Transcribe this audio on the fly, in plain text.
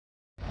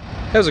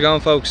How's it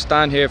going, folks?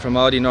 Stan here from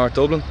Audi North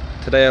Dublin.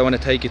 Today I want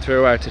to take you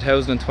through our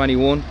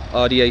 2021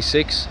 Audi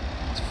A6.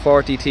 It's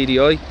 40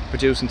 TDI,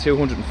 producing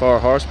 204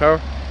 horsepower.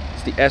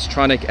 It's the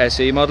S-tronic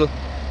SE model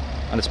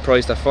and it's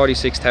priced at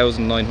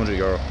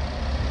 €46,900.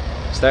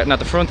 Starting at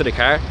the front of the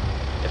car,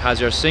 it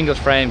has your single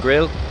frame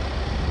grille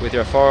with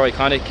your 4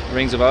 iconic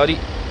rings of Audi,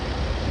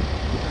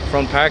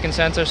 front parking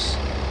sensors,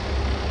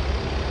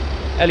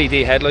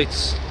 LED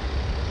headlights.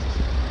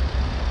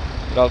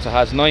 It also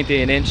has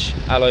 19-inch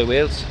alloy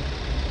wheels,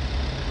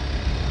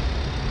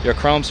 your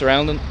chrome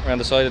surrounding around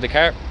the side of the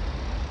car.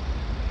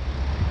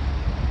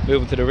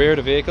 Moving to the rear of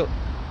the vehicle,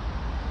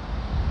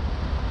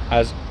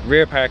 has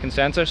rear parking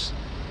sensors,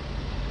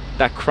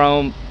 that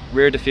chrome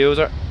rear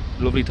diffuser,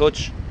 lovely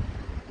touch,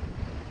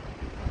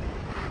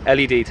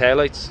 LED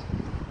taillights.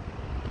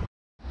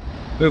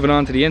 Moving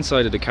on to the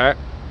inside of the car,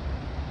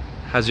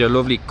 has your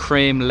lovely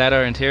cream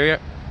leather interior,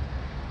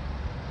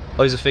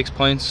 ISOFIX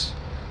points,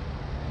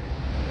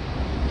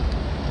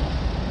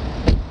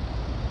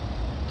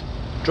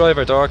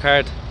 driver door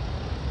card,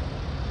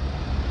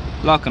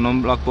 lock and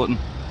unlock button,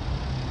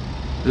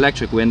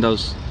 electric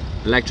windows,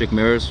 electric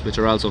mirrors which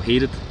are also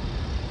heated,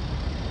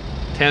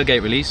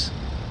 tailgate release,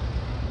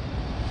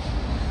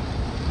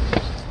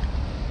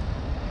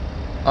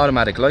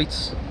 automatic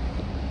lights,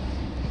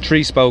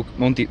 3-spoke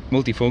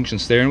multi-function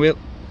steering wheel,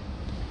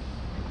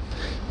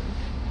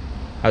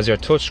 has your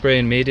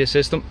touchscreen media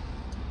system,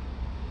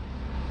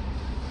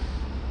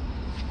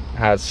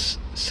 has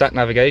sat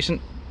navigation,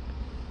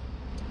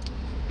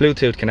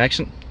 Bluetooth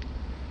connection,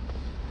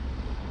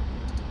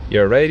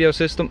 your radio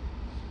system,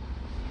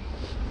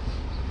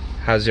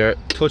 has your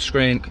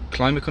touchscreen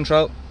climate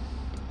control,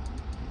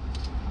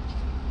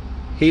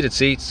 heated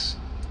seats,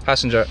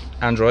 passenger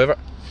and driver,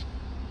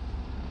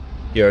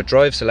 your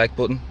drive select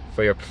button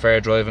for your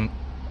preferred driving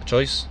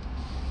choice,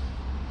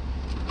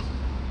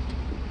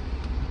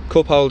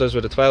 cup holders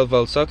with a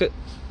 12-volt socket,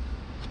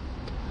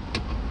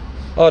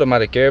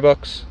 automatic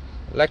gearbox,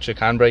 electric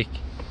handbrake,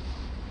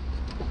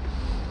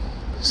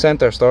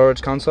 center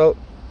storage console.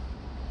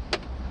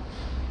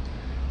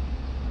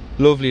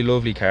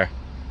 Lovely car.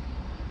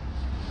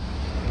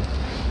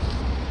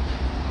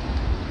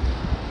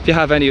 If you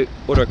have any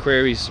other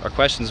queries or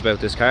questions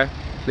about this car,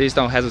 please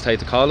don't hesitate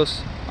to call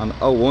us on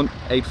 01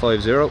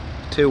 850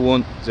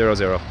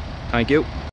 2100. Thank you.